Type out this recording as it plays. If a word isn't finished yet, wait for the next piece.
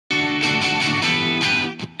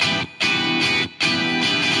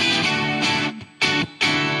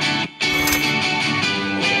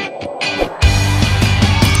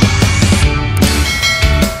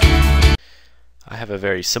have a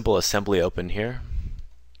very simple assembly open here.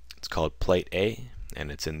 It's called Plate A, and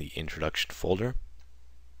it's in the Introduction folder.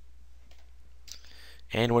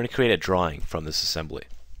 And we're going to create a drawing from this assembly.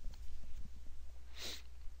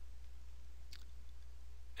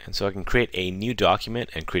 And so I can create a new document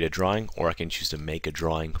and create a drawing, or I can choose to make a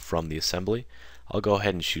drawing from the assembly. I'll go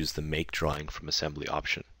ahead and choose the Make Drawing from Assembly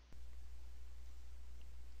option.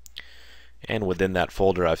 And within that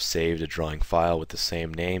folder I've saved a drawing file with the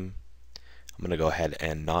same name. I'm going to go ahead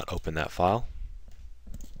and not open that file.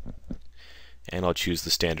 And I'll choose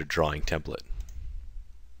the standard drawing template.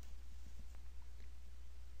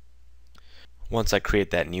 Once I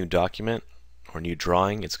create that new document or new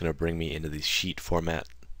drawing, it's going to bring me into the sheet format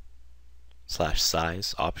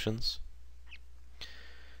 /size options.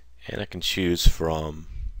 And I can choose from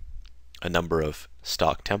a number of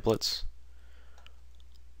stock templates,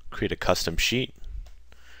 create a custom sheet,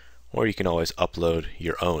 or you can always upload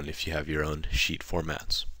your own if you have your own sheet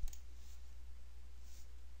formats.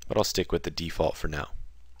 But I'll stick with the default for now.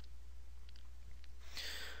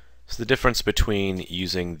 So the difference between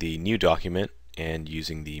using the new document and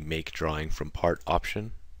using the Make Drawing from Part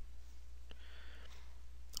option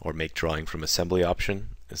or Make Drawing from Assembly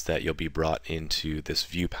option is that you'll be brought into this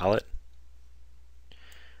view palette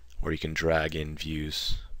where you can drag in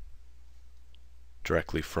views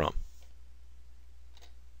directly from.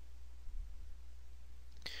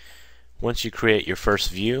 Once you create your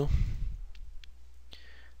first view,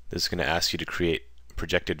 this is going to ask you to create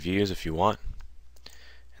projected views if you want.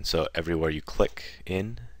 And so everywhere you click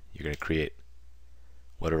in, you're going to create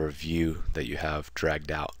whatever view that you have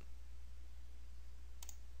dragged out.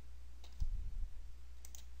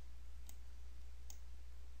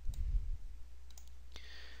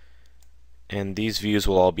 And these views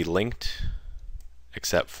will all be linked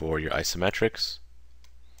except for your isometrics,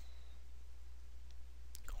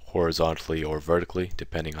 horizontally or vertically,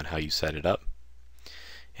 depending on how you set it up.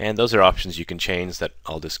 And those are options you can change that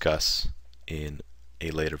I'll discuss in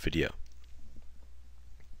a later video.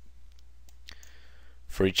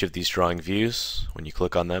 For each of these drawing views, when you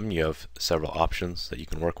click on them, you have several options that you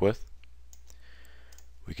can work with.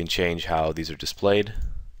 We can change how these are displayed.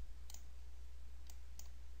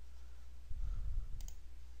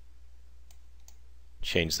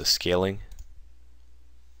 Change the scaling.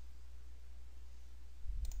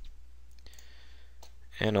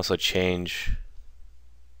 And also change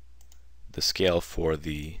the scale for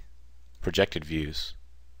the projected views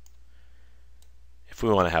if we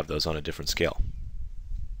want to have those on a different scale.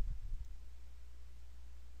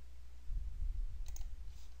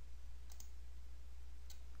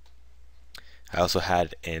 I also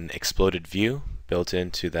had an exploded view built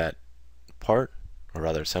into that part, or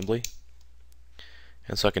rather assembly,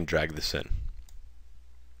 and so I can drag this in.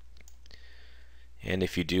 And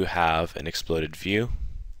if you do have an exploded view,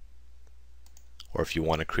 or if you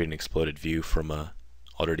want to create an exploded view from a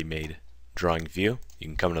already made drawing view, you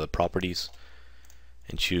can come into the properties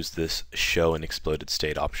and choose this Show an Exploded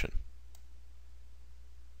State option.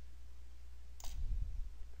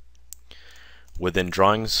 Within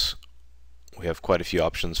drawings, we have quite a few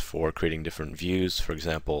options for creating different views. For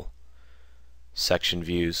example, section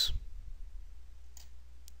views,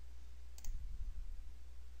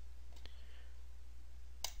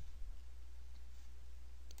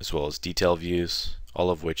 as well as detail views, all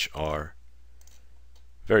of which are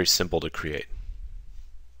very simple to create.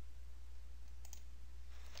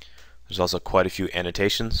 There's also quite a few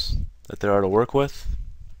annotations that there are to work with,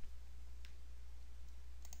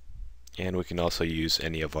 and we can also use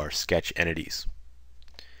any of our sketch entities.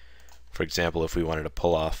 For example, if we wanted to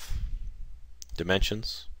pull off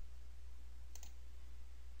dimensions,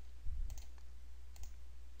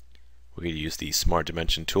 we could use the Smart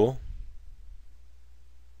Dimension tool.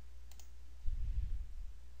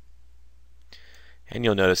 And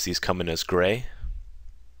you'll notice these come in as gray,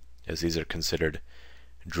 as these are considered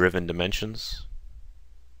driven dimensions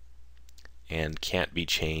and can't be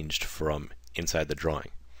changed from inside the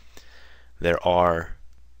drawing. There are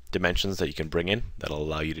dimensions that you can bring in that'll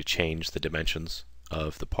allow you to change the dimensions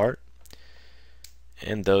of the part,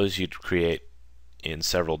 and those you'd create in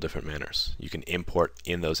several different manners. You can import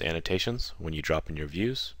in those annotations when you drop in your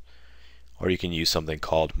views, or you can use something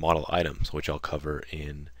called model items, which I'll cover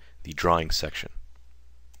in the drawing section.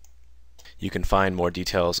 You can find more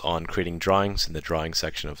details on creating drawings in the drawing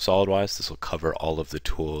section of SolidWIZE. This will cover all of the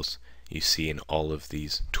tools you see in all of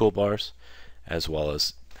these toolbars, as well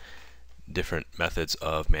as different methods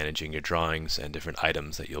of managing your drawings and different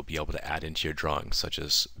items that you'll be able to add into your drawings, such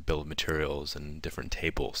as bill of materials and different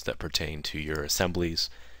tables that pertain to your assemblies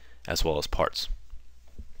as well as parts.